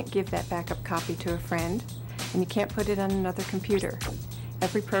you can't give that backup copy to a friend, and you can't put it on another computer.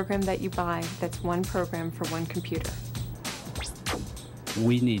 Every program that you buy, that's one program for one computer.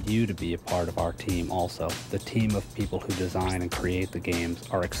 We need you to be a part of our team also. The team of people who design and create the games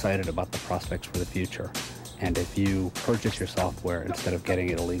are excited about the prospects for the future. And if you purchase your software instead of getting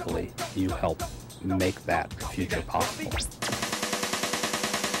it illegally, you help make that future possible.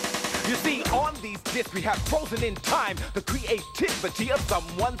 You see, on these discs we have frozen in time the creativity of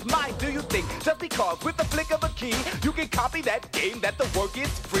someone's mind. Do you think just because with the flick of a key you can copy that game that the work is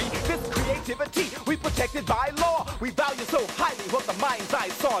free? This creativity we protected by law. We value so highly what the mind's eye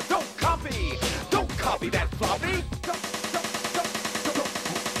saw. Don't copy that floppy.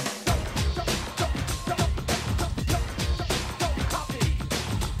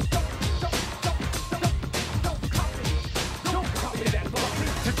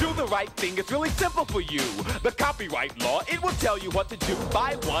 The right thing is really simple for you. The copyright law, it will tell you what to do.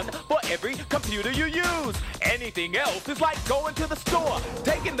 Buy one for every computer you use. Anything else is like going to the store,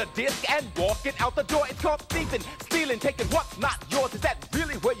 taking the disc and walking out the door. It's called thieving, stealing, taking what's not yours. Is that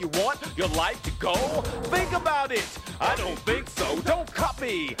really where you want your life to go? Think about it. I don't think so. Don't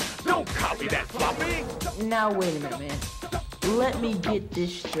copy that floppy. Now wait a minute, man. Let me get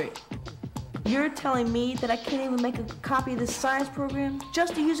this straight. You're telling me that I can't even make a copy of this science program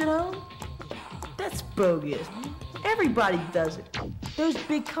just to use at home? That's bogus. Everybody does it. Those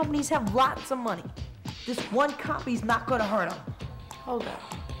big companies have lots of money. This one copy's not gonna hurt them. Hold up.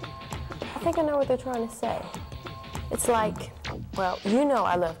 I think I know what they're trying to say. It's like, well, you know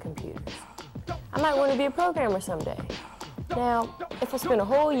I love computers. I might want to be a programmer someday. Now, if I spend a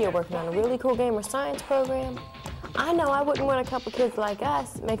whole year working on a really cool game or science program, I know I wouldn't want a couple kids like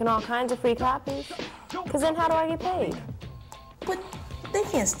us making all kinds of free copies. Because then how do I get paid? But they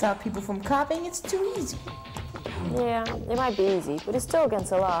can't stop people from copying. It's too easy. Yeah, it might be easy, but it's still against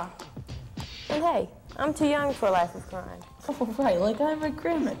the law. And hey, I'm too young for a life of crime. Oh, right, like I'm a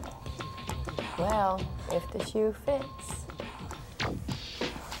criminal. Well, if the shoe fits.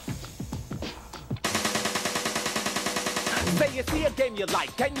 Say you see a game you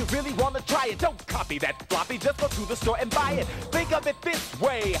like and you really want to try it. Don't copy that floppy, just go to the store and buy it. Think of it this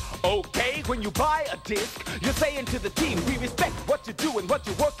way, okay? When you buy a disc, you're saying to the team, we respect what you do and what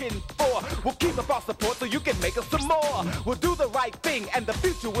you're working for. We'll keep up our support so you can make us some more. We'll do the right thing and the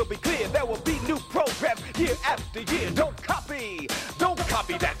future will be clear. There will be new programs year after year. Don't copy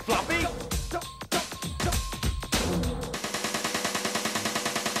that floppy.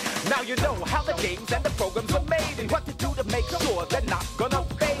 Now you know how the games and the programs are made and what to do to make sure they're not gonna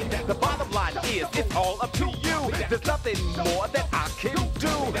fade. The bottom line is it's all up to you. There's nothing more that I can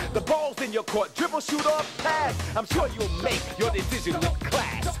do. The ball's in your court, dribble, shoot, or pass. I'm sure you'll make your decision with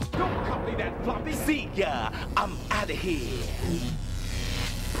class. Don't copy that floppy. See ya, I'm out of here.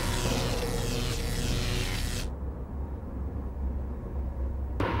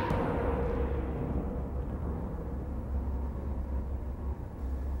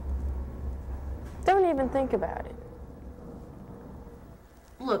 Don't even think about it.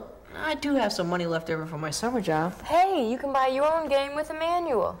 Look, I do have some money left over from my summer job. Hey, you can buy your own game with a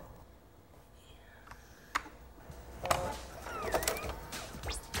manual.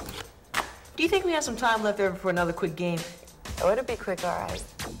 Do you think we have some time left over for another quick game? Oh, it'll be quick, all right.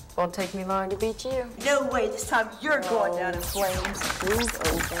 Won't take me long to beat you. No way, this time you're going down in flames. Move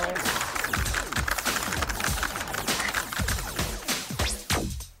over.